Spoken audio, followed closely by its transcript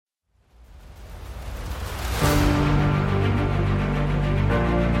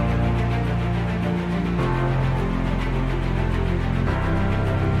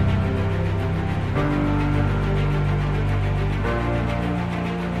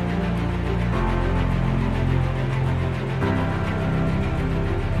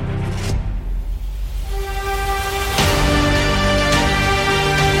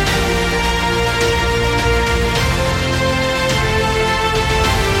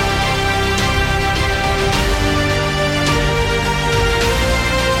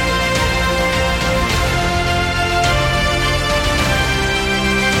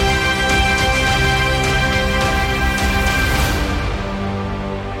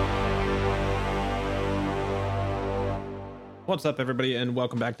What's up, everybody, and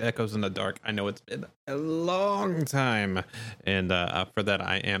welcome back to Echoes in the Dark. I know it's been a long time, and for that,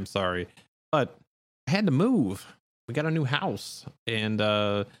 I am sorry, but I had to move. We got a new house, and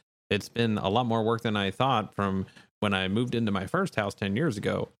it's been a lot more work than I thought from when I moved into my first house 10 years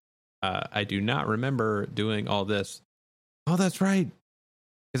ago. I do not remember doing all this. Oh, that's right.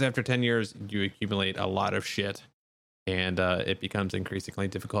 Because after 10 years, you accumulate a lot of shit, and it becomes increasingly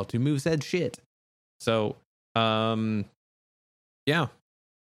difficult to move said shit. So, yeah,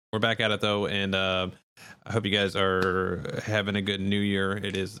 we're back at it though, and I hope you guys are having a good new year.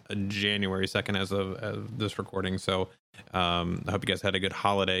 It is January 2nd as of this recording, so I hope you guys had a good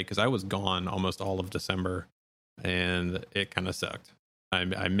holiday, because I was gone almost all of December, and it kind of sucked.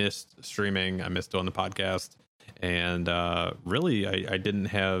 I missed streaming, I missed doing the podcast, and really I didn't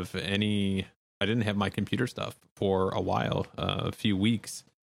have my computer stuff for a while, a few weeks.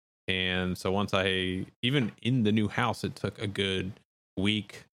 And so once even in the new house, it took a good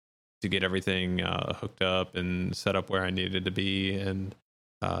week to get everything hooked up and set up where I needed to be. And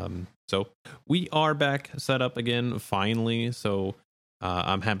so we are back set up again, finally. So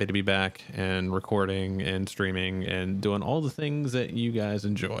I'm happy to be back and recording and streaming and doing all the things that you guys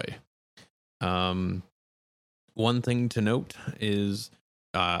enjoy. One thing to note is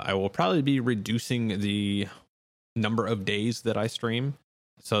I will probably be reducing the number of days that I stream,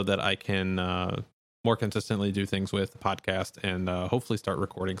 so that I can more consistently do things with the podcast, and hopefully start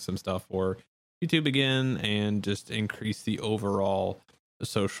recording some stuff for YouTube again, and just increase the overall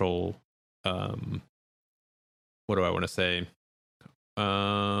social, what do I want to say?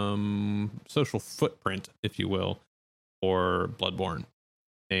 Social footprint, if you will, for Bloodborne.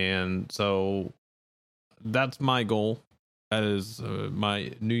 And so that's my goal. That is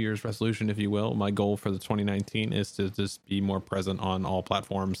my New Year's resolution, if you will. My goal for the 2019 is to just be more present on all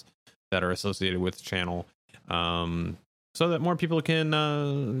platforms that are associated with the channel, so that more people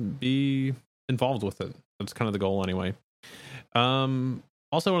can be involved with it. That's kind of the goal anyway.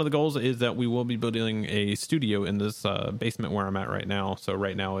 Also, one of the goals is that we will be building a studio in this basement where I'm at right now. So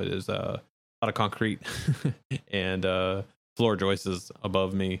right now it is a lot of concrete and floor joists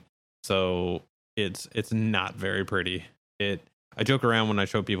above me. So it's not very pretty. I joke around when I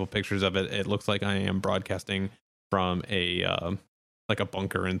show people pictures of it. It looks like I am broadcasting from a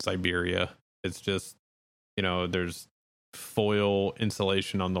bunker in Siberia. It's just, there's foil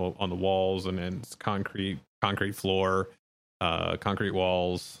insulation on the walls, and then it's concrete floor, concrete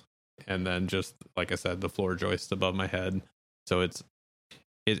walls, and then just like I said, the floor joists above my head. So it's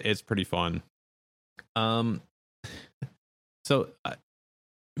pretty fun. So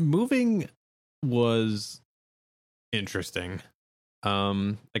moving was interesting.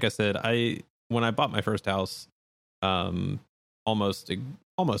 Like I said, when I bought my first house, almost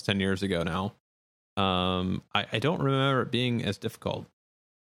 10 years ago now, I don't remember it being as difficult.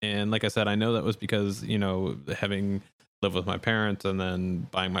 And like I said, I know that was because, having lived with my parents and then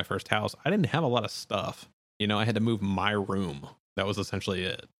buying my first house, I didn't have a lot of stuff. I had to move my room. That was essentially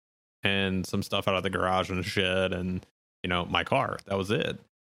it. And some stuff out of the garage and shed, and, my car. That was it.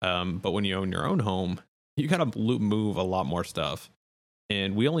 But when you own your own home, you gotta move a lot more stuff.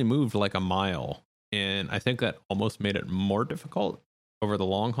 And we only moved like a mile. And I think that almost made it more difficult over the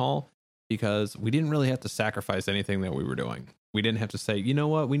long haul, because we didn't really have to sacrifice anything that we were doing. We didn't have to say, you know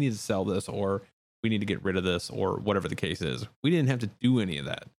what, we need to sell this, or we need to get rid of this, or whatever the case is. We didn't have to do any of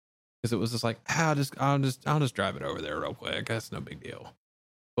that, because it was just like, I'll just drive it over there real quick. That's no big deal.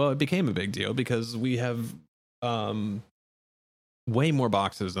 Well, it became a big deal because we have way more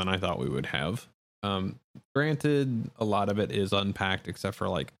boxes than I thought we would have. Granted, a lot of it is unpacked, except for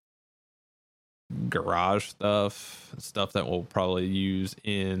like garage stuff that we'll probably use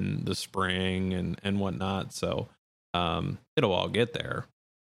in the spring and whatnot. So it'll all get there,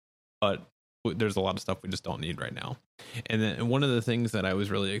 but there's a lot of stuff we just don't need right now. And then one of the things that I was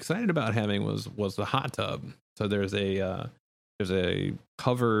really excited about having was the hot tub. So there's a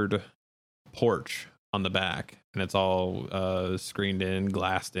covered porch on the back, and it's all screened in,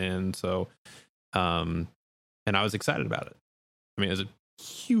 glassed in. So and I was excited about it. I mean, it was a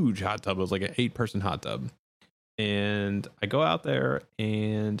huge hot tub. It was like an 8-person hot tub. And I go out there,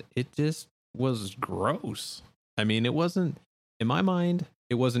 and it just was gross. I mean, it wasn't, in my mind,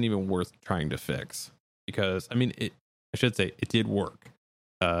 it wasn't even worth trying to fix, because, I mean, I should say it did work.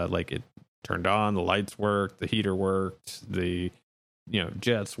 Like, it turned on, the lights worked, the heater worked, the,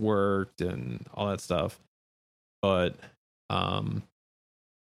 jets worked, and all that stuff. But,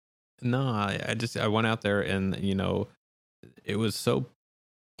 no, I went out there, and, it was so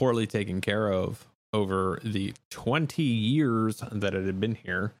poorly taken care of over the 20 years that it had been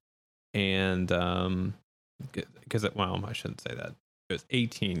here. And because well, I shouldn't say that. It was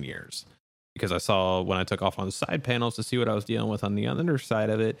 18 years because I saw when I took off on the side panels to see what I was dealing with on the underside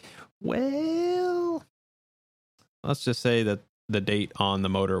of it. Well, let's just say that the date on the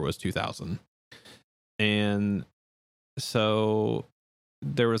motor was 2000. And so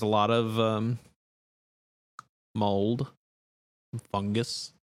there was a lot of mold,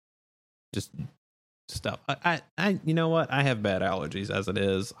 fungus, just stuff. I you know what? I have bad allergies as it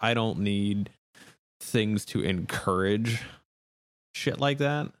is. I don't need things to encourage shit like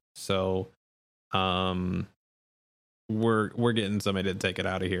that. So we're getting somebody to take it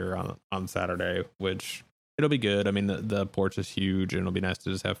out of here on Saturday, which it'll be good. I mean, the porch is huge, and it'll be nice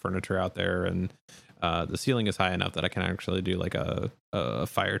to just have furniture out there, and the ceiling is high enough that I can actually do like a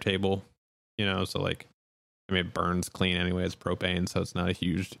fire table, so like, I mean, it burns clean anyway. It's propane, so it's not a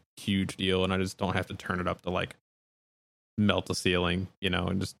huge deal, and I just don't have to turn it up to like melt the ceiling,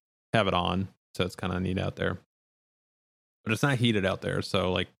 and just have it on. So it's kind of neat out there, but it's not heated out there,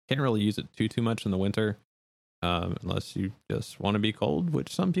 so like can't really use it too much in the winter, unless you just want to be cold,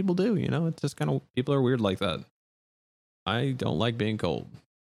 which some people do. It's just kind of, people are weird like that. I don't like being cold.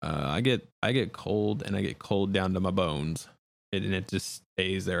 I get cold, and I get cold down to my bones, and it just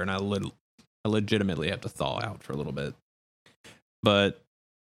stays there, and I legitimately have to thaw out for a little bit. But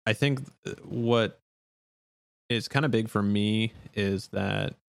I think what is kind of big for me is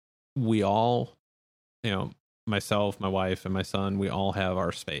that we all, myself, my wife, and my son, we all have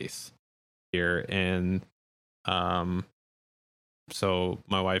our space here. And so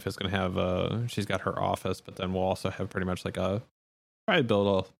my wife is going to have she's got her office, but then we'll also have pretty much like probably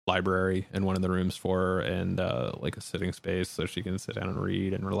build a library in one of the rooms for her, and like a sitting space so she can sit down and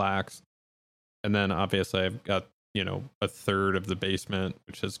read and relax. And then obviously I've got, a third of the basement,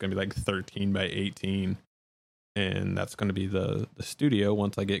 which is going to be like 13 by 18. And that's going to be the studio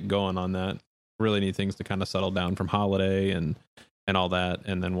once I get going on that. Really need things to kind of settle down from holiday and all that.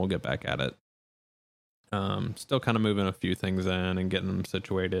 And then we'll get back at it. Still kind of moving a few things in and getting them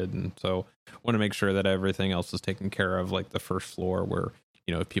situated. And so want to make sure that everything else is taken care of, like the first floor where,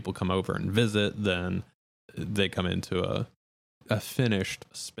 if people come over and visit, then they come into a finished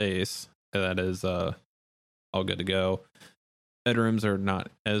space that is all good to go. Bedrooms are not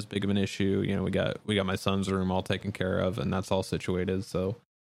as big of an issue. We got my son's room all taken care of, and that's all situated. So,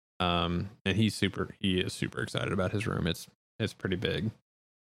 and he is super excited about his room. It's pretty big.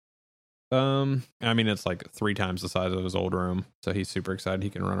 I mean, it's like 3 times the size of his old room. So he's super excited. He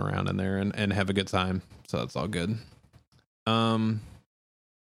can run around in there and have a good time. So that's all good.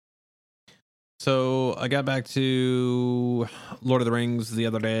 So I got back to Lord of the Rings the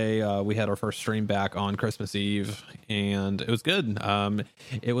other day. We had our first stream back on Christmas Eve, and it was good.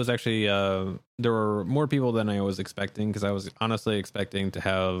 It was actually, there were more people than I was expecting, because I was honestly expecting to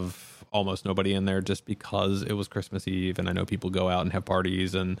have almost nobody in there just because it was Christmas Eve, and I know people go out and have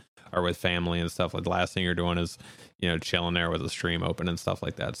parties and are with family and stuff. Like the last thing you're doing is, chilling there with a stream open and stuff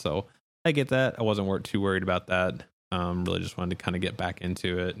like that. So I get that. I wasn't too worried about that. Really just wanted to kind of get back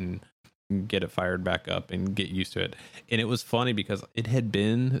into it and get it fired back up and get used to it. And it was funny because it had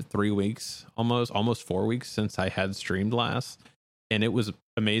been 3 weeks, almost 4 weeks since I had streamed last, and it was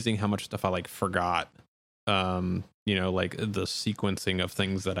amazing how much stuff I like forgot. Like the sequencing of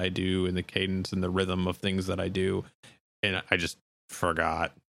things that I do and the cadence and the rhythm of things that I do, and I just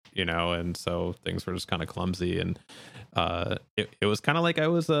forgot, and so things were just kind of clumsy, and it was kind of like I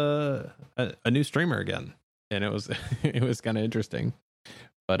was a new streamer again, and it was it was kind of interesting.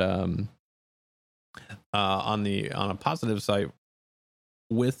 But on a positive side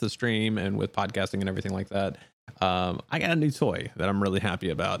with the stream and with podcasting and everything like that, I got a new toy that I'm really happy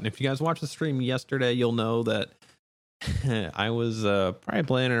about. And if you guys watched the stream yesterday, you'll know that I was probably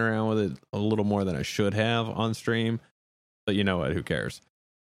playing around with it a little more than I should have on stream. But you know what? Who cares?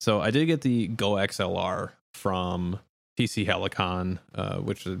 So I did get the Go XLR from PC Helicon,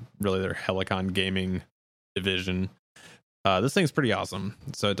 which is really their Helicon gaming division. This thing's pretty awesome.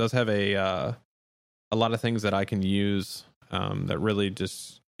 So it does have a lot of things that I can use that really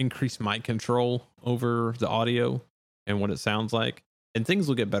just increase my control over the audio and what it sounds like. And things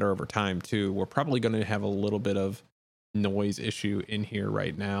will get better over time too. We're probably going to have a little bit of noise issue in here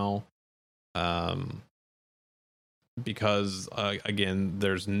right now. Because again,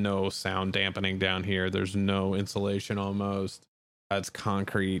 there's no sound dampening down here. There's no insulation almost. It's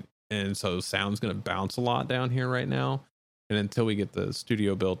concrete. And so sound's going to bounce a lot down here right now. And until we get the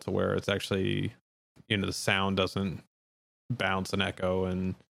studio built to where it's actually, the sound doesn't bounce and echo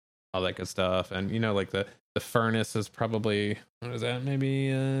and all that good stuff. And, like the furnace is probably, what is that?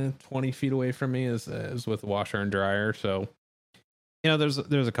 Maybe 20 feet away from me is with washer and dryer. So, there's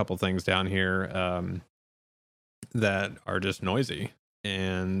a couple things down here. that are just noisy,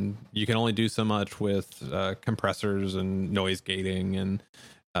 and you can only do so much with compressors and noise gating and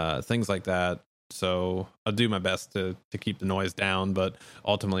things like that. So I'll do my best to keep the noise down, but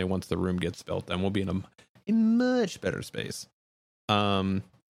ultimately once the room gets built, then we'll be in a much better space.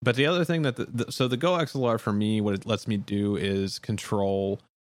 But the other thing that so the Go XLR for me, what it lets me do is control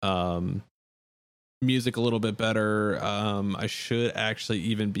music a little bit better. I should actually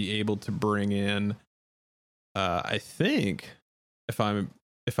even be able to bring in I think if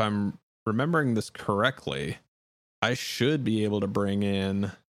I'm remembering this correctly, I should be able to bring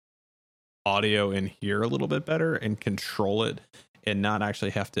in audio in here a little bit better and control it and not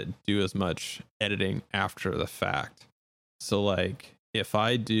actually have to do as much editing after the fact. So like if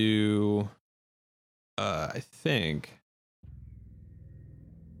I do I think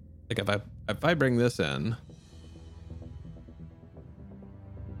like if I bring this in,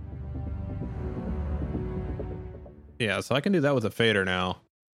 yeah, so I can do that with a fader now,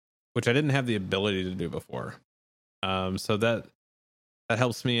 which I didn't have the ability to do before. So that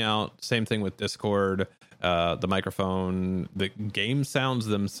helps me out. Same thing with Discord, the microphone, the game sounds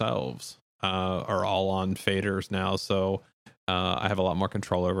themselves are all on faders now. So I have a lot more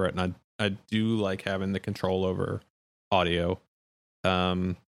control over it, and I do like having the control over audio.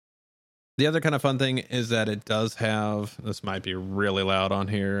 The other kind of fun thing is that it does have, this might be really loud on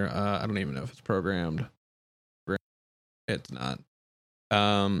here. I don't even know if it's programmed. It's not.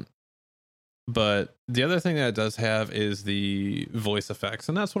 But the other thing that it does have is the voice effects,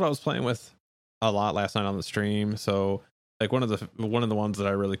 and that's what I was playing with a lot last night on the stream. So like one of the ones that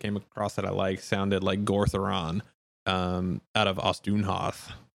I really came across that I like sounded like Gortharon out of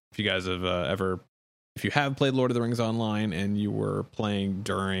Ostunhoth. If you guys have if you have played Lord of the Rings Online and you were playing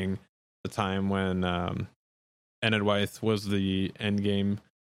during the time when Enedwaith was the end game,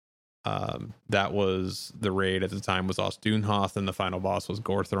 that was the raid at the time was Ostunhoth, and the final boss was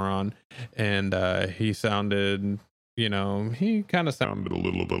Gortharon, and he sounded, he kind of sounded a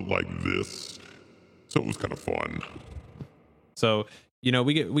little bit like this, so it was kind of fun. So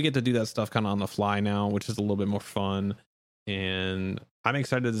we get to do that stuff kind of on the fly now, which is a little bit more fun, and I'm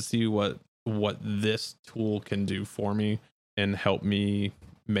excited to see what this tool can do for me and help me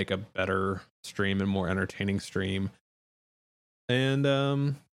make a better stream and more entertaining stream. And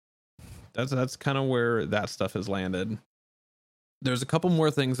that's kind of where that stuff has landed. There's a couple more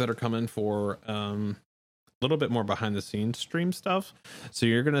things that are coming for a little bit more behind the scenes stream stuff. So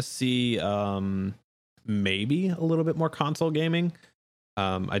you're going to see maybe a little bit more console gaming.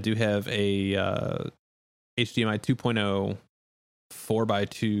 I do have a HDMI 2.0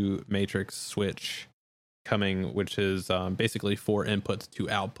 4x2 matrix switch coming, which is basically 4 inputs, 2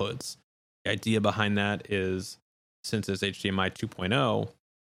 outputs. The idea behind that is, since it's HDMI 2.0,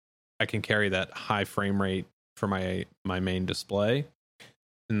 I can carry that high frame rate for my main display.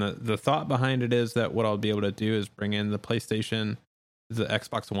 And the thought behind it is that what I'll be able to do is bring in the PlayStation, the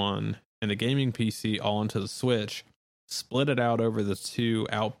Xbox One, and the gaming PC all into the Switch, split it out over the 2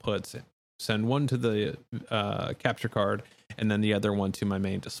 outputs, send one to the capture card, and then the other one to my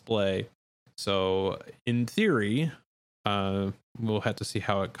main display. So in theory, we'll have to see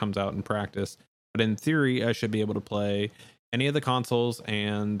how it comes out in practice. But in theory, I should be able to play any of the consoles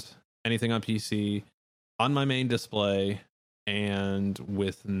and anything on PC on my main display and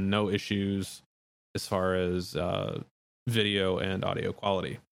with no issues as far as video and audio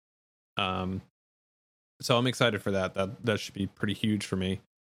quality. So I'm excited for that. That should be pretty huge for me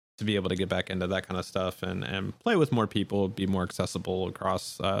to be able to get back into that kind of stuff and play with more people, be more accessible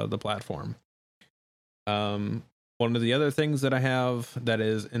across the platform. One of the other things that I have that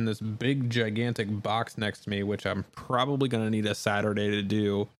is in this big gigantic box next to me, which I'm probably going to need a Saturday to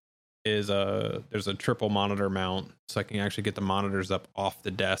do, is there's a triple monitor mount, so I can actually get the monitors up off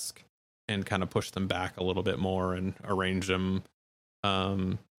the desk and kind of push them back a little bit more and arrange them a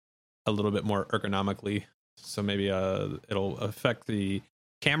little bit more ergonomically. So maybe it'll affect the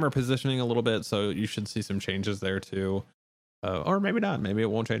camera positioning a little bit, so you should see some changes there too, or maybe not. Maybe it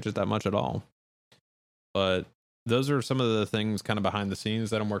won't change it that much at all. But those are some of the things kind of behind the scenes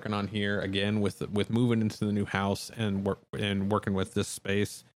that I'm working on here. Again, with moving into the new house and working with this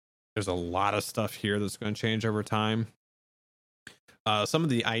space, there's a lot of stuff here that's going to change over time. Some of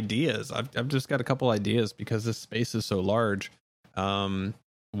the ideas, I've just got a couple ideas because this space is so large.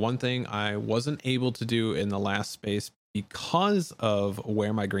 One thing I wasn't able to do in the last space because of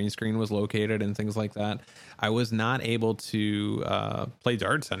where my green screen was located and things like that, I was not able to play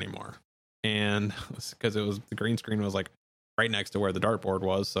darts anymore. And because the green screen was like right next to where the dartboard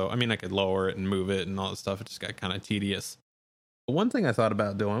was. So, I mean, I could lower it and move it and all that stuff. It just got kind of tedious. But one thing I thought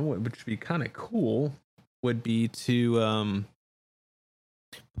about doing, which would be kind of cool, would be to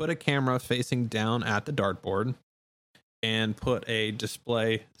put a camera facing down at the dartboard and put a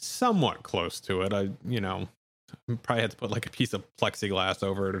display somewhat close to it. I probably had to put like a piece of plexiglass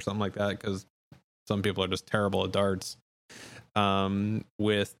over it or something like that, because some people are just terrible at darts.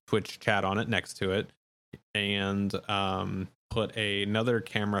 With Twitch chat on it next to it, and put another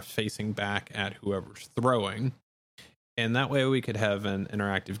camera facing back at whoever's throwing, and that way we could have an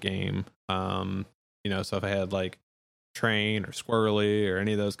interactive game. So if I had like Train or Squirrely or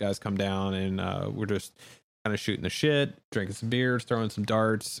any of those guys come down, and we're just kind of shooting the shit, drinking some beers, throwing some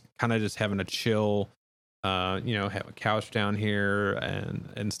darts, kind of just having a chill, have a couch down here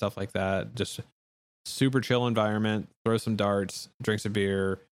and stuff like that. Just super chill environment, throw some darts, drink some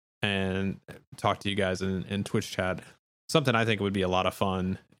beer, and talk to you guys in Twitch chat. Something I think would be a lot of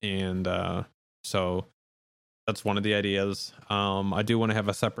fun. And so that's one of the ideas. I do want to have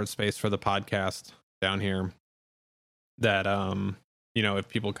a separate space for the podcast down here that, if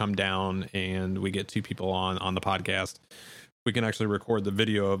people come down and we get 2 people on the podcast, we can actually record the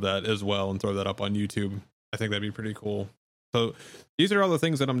video of that as well and throw that up on YouTube. I think that'd be pretty cool. So these are all the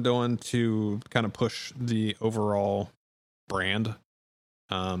things that I'm doing to kind of push the overall brand,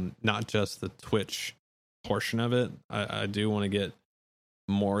 not just the Twitch portion of it. I do want to get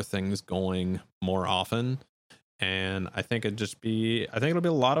more things going more often, and I think it'll be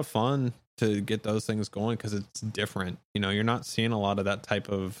a lot of fun to get those things going, because it's different. You're not seeing a lot of that type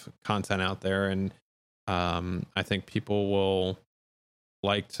of content out there, and I think people will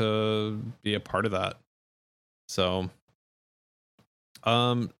like to be a part of that. So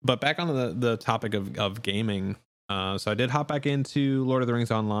but back on the topic of gaming, so I did hop back into Lord of the Rings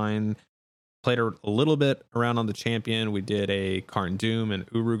Online, played a little bit around on the Champion. We did a Karn Doom and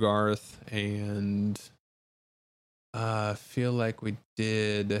Urugarth, and I feel like we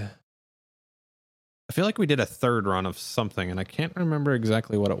did a third run of something, and I can't remember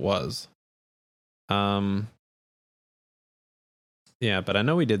exactly what it was. Yeah, but I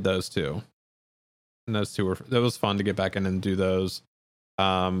know we did those two. And those two that was fun to get back in and do those.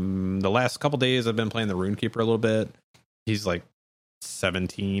 The last couple days I've been playing the Runekeeper a little bit. He's like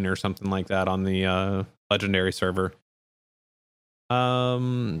 17 or something like that on the legendary server.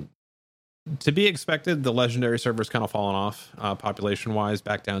 To be expected, the legendary server's kind of fallen off population wise,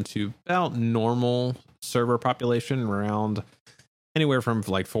 back down to about normal server population, around anywhere from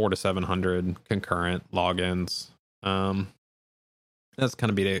like 400 to 700 concurrent logins. That's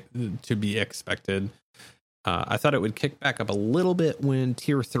kind of to be expected. I thought it would kick back up a little bit when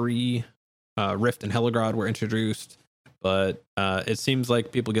Tier 3 Rift and Heligrod were introduced, but it seems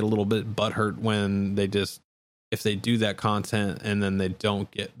like people get a little bit butthurt when if they do that content and then they don't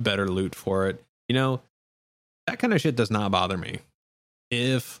get better loot for it. That kind of shit does not bother me.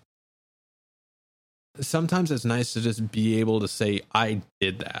 Sometimes it's nice to just be able to say, I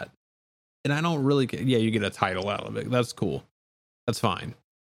did that. And I don't really you get a title out of it. That's cool. That's fine.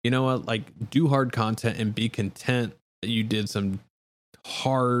 You know what? Like, do hard content and be content that you did some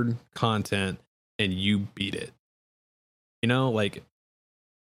hard content and you beat it.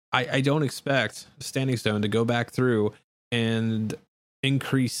 I don't expect Standing Stone to go back through and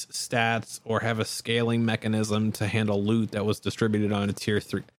increase stats or have a scaling mechanism to handle loot that was distributed on a Tier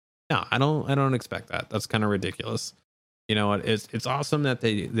 3. No, I don't expect that. That's kind of ridiculous. You know what? It's awesome that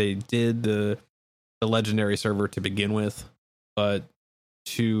they did the legendary server to begin with, but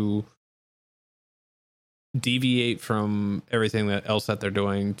to deviate from everything else that they're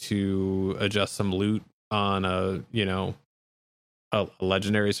doing to adjust some loot on a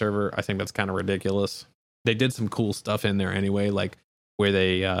legendary server, I think that's kind of ridiculous. They did some cool stuff in there anyway, like where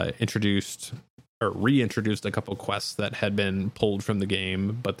they introduced or reintroduced a couple quests that had been pulled from the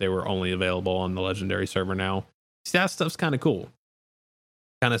game, but they were only available on the legendary server now. See, that stuff's kind of cool.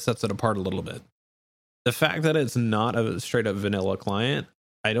 Kind of sets it apart a little bit. The fact that it's not a straight up vanilla client,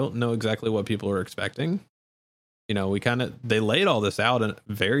 I don't know exactly what people are expecting. They laid all this out and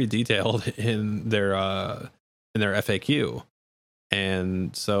very detailed in their FAQ.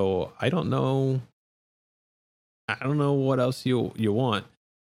 And so I don't know what else you want.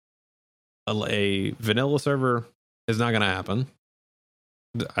 A vanilla server is not going to happen.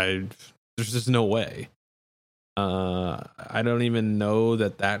 There's just no way. I don't even know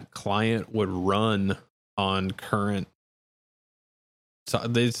that client would run on current. So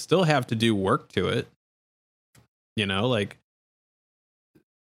they still have to do work to it.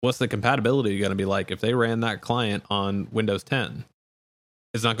 What's the compatibility going to be like if they ran that client on Windows 10?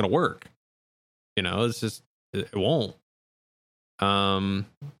 It's not going to work. It's just, it won't.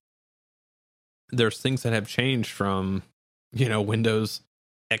 There's things that have changed from, Windows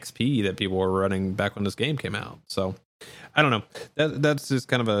XP that people were running back when this game came out. So I don't know. That's just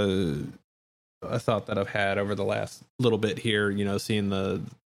kind of a thought that I've had over the last little bit here, seeing the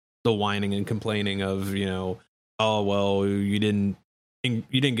whining and complaining of, oh, well, you didn't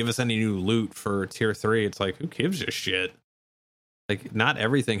give us any new loot for tier 3. It's like, who gives a shit? Like, not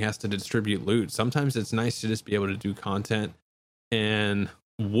everything has to distribute loot. Sometimes it's nice to just be able to do content and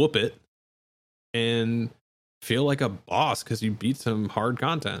whoop it and feel like a boss because you beat some hard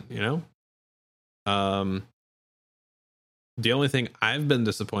content, The only thing I've been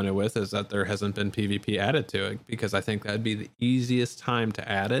disappointed with is that there hasn't been PvP added to it, because I think that'd be the easiest time to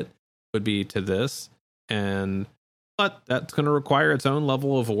add it would be to this. But that's going to require its own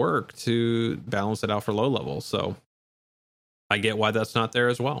level of work to balance it out for low levels. So I get why that's not there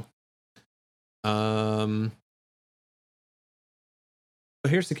as well. But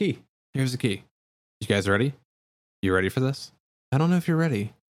here's the key. You guys ready? You ready for this? I don't know if you're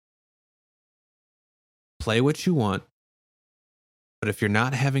ready. Play what you want. But if you're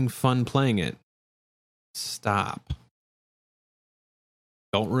not having fun playing it, stop.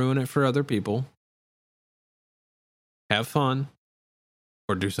 Don't ruin it for other people. Have fun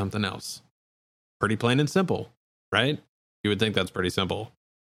or do something else. Pretty plain and simple, right? You would think that's pretty simple.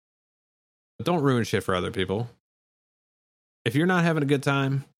 But don't ruin shit for other people. If you're not having a good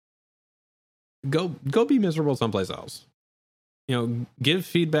time, go be miserable someplace else. Give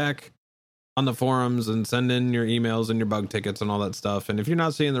feedback on the forums and send in your emails and your bug tickets and all that stuff. And if you're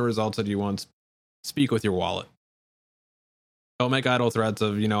not seeing the results that you want, speak with your wallet. Don't make idle threats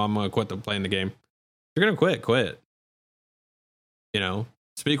of, I'm going to quit playing the game. If you're going to quit.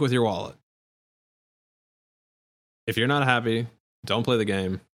 Speak with your wallet. If you're not happy, don't play the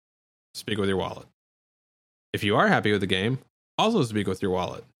game. Speak with your wallet. If you are happy with the game, also speak with your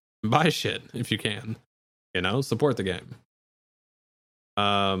wallet. Buy shit if you can. Support the game.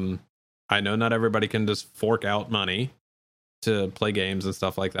 I know not everybody can just fork out money to play games and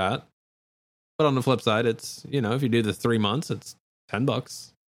stuff like that. But on the flip side, it's, if you do the 3 months, it's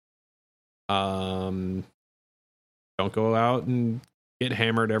 $10. Don't go out and get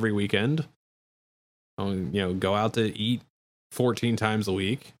hammered every weekend. Go out to eat 14 times a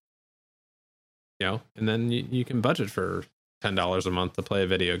week. And then you can budget for $10 a month to play a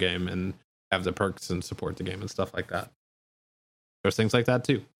video game and have the perks and support the game and stuff like that. There's things like that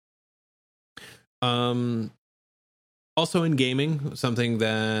too. Also in gaming, something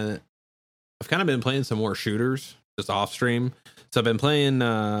that I've kind of been playing some more shooters just off stream. So I've been playing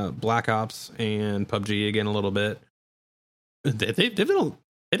Black Ops and PUBG again a little bit. They did a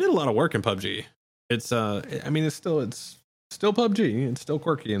lot of work in PUBG. It's still PUBG. It's still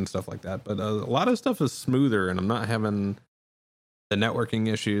quirky and stuff like that. But a lot of stuff is smoother, and I'm not having the networking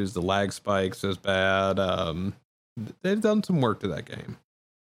issues, the lag spikes as bad. They've done some work to that game.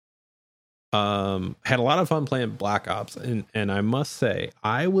 Had a lot of fun playing Black Ops, and I must say,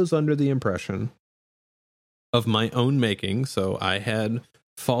 I was under the impression of my own making, so I had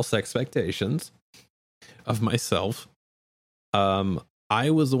false expectations of myself. I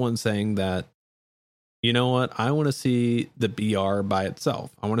was the one saying that, you know what, I want to see the BR by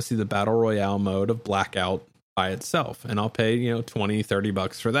itself. I want to see the Battle Royale mode of Blackout by itself, and I'll pay,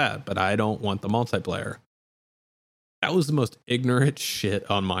 $20-$30 for that, but I don't want the multiplayer. That was the most ignorant shit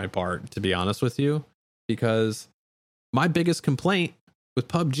on my part, to be honest with you, because my biggest complaint with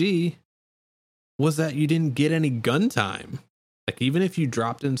PUBG was that you didn't get any gun time. Like, even if you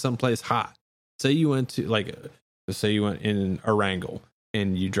dropped in someplace hot, say you went in Erangel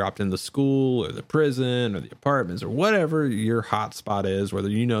and you dropped in the school or the prison or the apartments or whatever your hot spot is, whether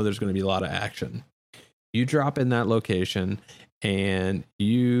there's going to be a lot of action. You drop in that location and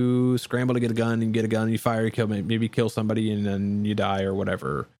you scramble to get a gun, and you fire, you kill, maybe kill somebody, and then you die or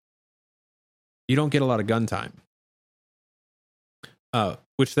whatever. You don't get a lot of gun time.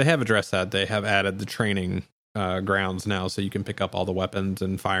 Which they have addressed that. They have added the training grounds now, so you can pick up all the weapons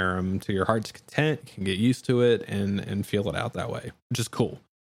and fire them to your heart's content. You can get used to it and feel it out that way, which is cool.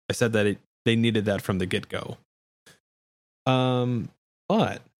 I said that they needed that from the get-go.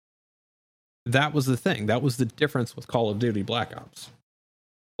 But that was the thing. That was the difference with Call of Duty Black Ops.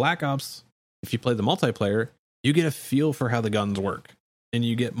 Black Ops, if you play the multiplayer, you get a feel for how the guns work, and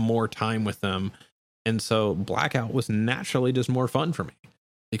you get more time with them. And so Blackout was naturally just more fun for me,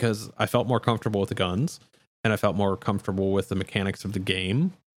 because I felt more comfortable with the guns, and I felt more comfortable with the mechanics of the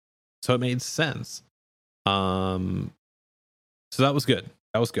game. So it made sense. So that was good.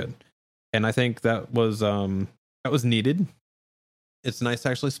 And I think that was needed. It's nice to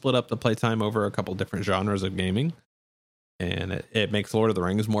actually split up the playtime over a couple different genres of gaming. And it makes Lord of the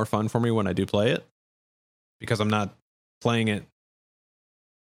Rings more fun for me when I do play it, because I'm not playing it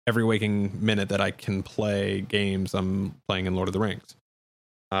every waking minute that I can play games, I'm playing in Lord of the Rings.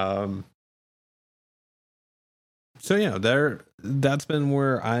 So yeah, that's been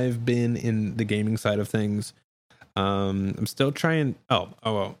where I've been in the gaming side of things. I'm still trying.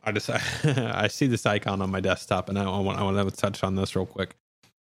 I just I see this icon on my desktop, and I want to touch on this real quick.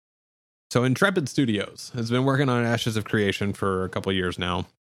 So Intrepid Studios has been working on Ashes of Creation for a couple of years now,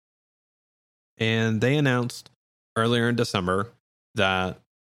 and they announced earlier in December that,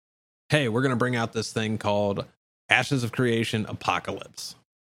 hey, we're going to bring out this thing called Ashes of Creation Apocalypse,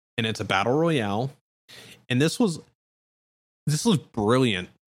 and it's a battle royale. And this was brilliant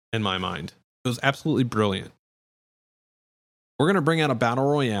in my mind. It was absolutely brilliant. We're going to bring out a battle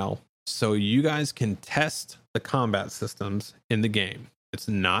royale so you guys can test the combat systems in the game. It's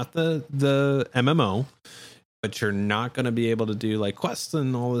not the MMO, but you're not going to be able to do like quests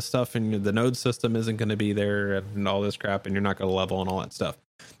and all this stuff, and the node system isn't going to be there and all this crap, and you're not going to level and all that stuff.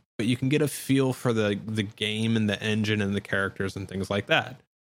 But you can get a feel for the game and the engine and the characters and things like that. I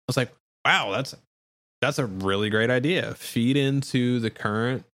was like, wow, that's a really great idea. Feed into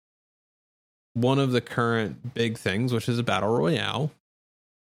one of the current big things, which is a battle royale,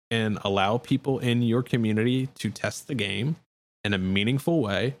 and allow people in your community to test the game in a meaningful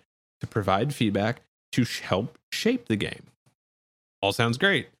way, to provide feedback, to help shape the game. All sounds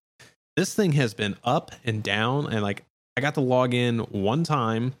great. This thing has been up and down, and like I got to log in one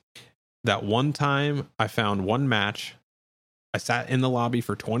time. That one time I found one match. I sat in the lobby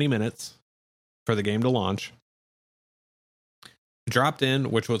for 20 minutes for the game to launch. Dropped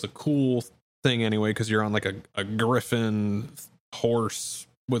in, which was a cool thing anyway, because you're on like a griffin horse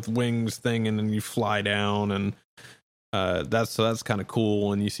with wings thing, and then you fly down, and that's kind of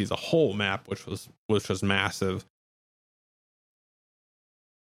cool, and you see the whole map, which was massive.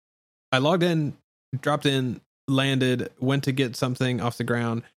 I logged in, dropped in, landed, went to get something off the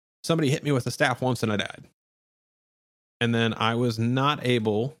ground. Somebody hit me with a staff once and I died. And then I was not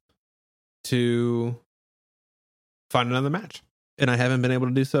able to find another match, and I haven't been able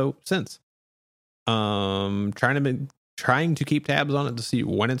to do so since. Trying to keep tabs on it to see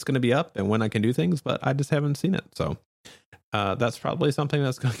when it's going to be up and when I can do things, but I just haven't seen it. So that's probably something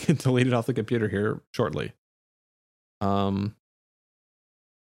that's going to get deleted off the computer here shortly. So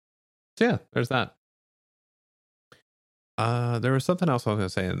yeah, there's that. There was something else I was going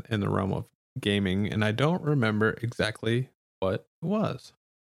to say in the realm of gaming, and I don't remember exactly what it was.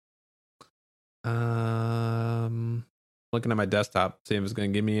 Looking at my desktop, see if it's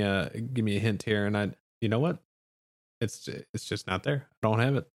going to give me a hint here, and you know what? It's just not there. I don't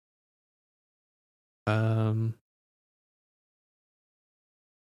have it.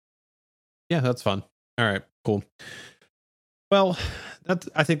 Yeah, that's fun. All right, cool. Well,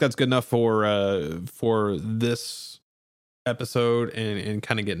 I think that's good enough for this episode and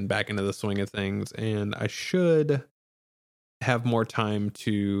kind of getting back into the swing of things. And I should have more time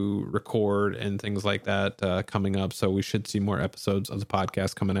to record and things like that coming up. So we should see more episodes of the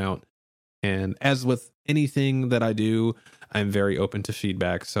podcast coming out. And as with anything that I do, I'm very open to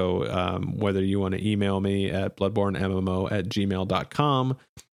feedback. So whether you want to email me at bloodbornemmo@gmail.com,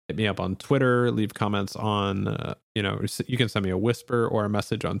 hit me up on Twitter, leave comments on, you can send me a whisper or a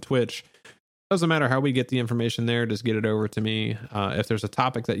message on Twitch. Doesn't matter how we get the information there, just get it over to me. If there's a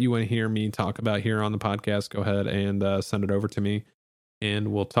topic that you want to hear me talk about here on the podcast, go ahead and send it over to me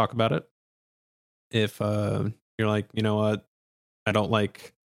and we'll talk about it. If you're like, you know what, I don't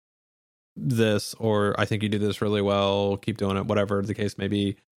like this, or I think you do this really well, keep doing it, whatever the case may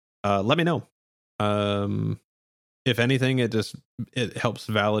be, let me know. If anything, it helps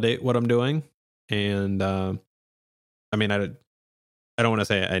validate what I'm doing. And I don't want to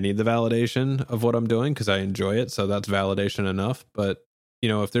say I need the validation of what I'm doing, because I enjoy it, so that's validation enough. But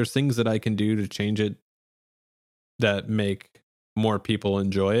if there's things that I can do to change it that make more people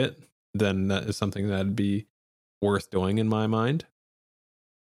enjoy it, then that is something that'd be worth doing in my mind.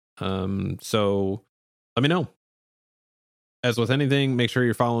 So let me know. As with anything, make sure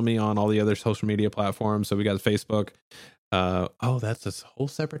you're following me on all the other social media platforms. So we got Facebook. That's a whole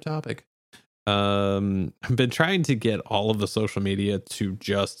separate topic. I've been trying to get all of the social media to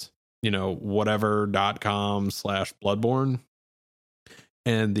just, whatever.com/Bloodborne.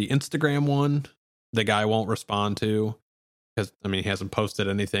 And the Instagram one, the guy won't respond to, because he hasn't posted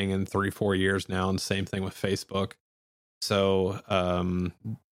anything in 3-4 years now. And same thing with Facebook. So,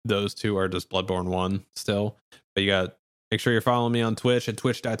 those two are just Bloodborne 1 still. But make sure you're following me on Twitch at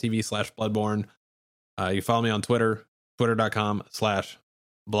twitch.tv/Bloodborne. You follow me on Twitter,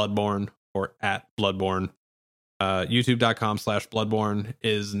 twitter.com/Bloodborne or @Bloodborne. YouTube.com/Bloodborne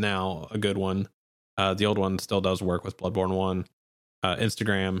is now a good one. The old one still does work with Bloodborne 1.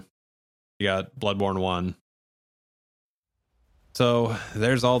 Instagram. You got Bloodborne 1. So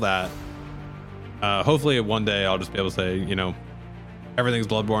there's all that. Hopefully one day I'll just be able to say, you know, everything's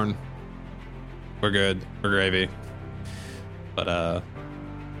Bloodborne. We're good. We're gravy. But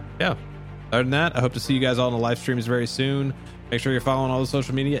yeah. Other than that, I hope to see you guys all in the live streams very soon. Make sure you're following all the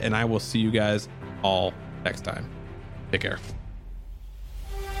social media, and I will see you guys all next time. Take care.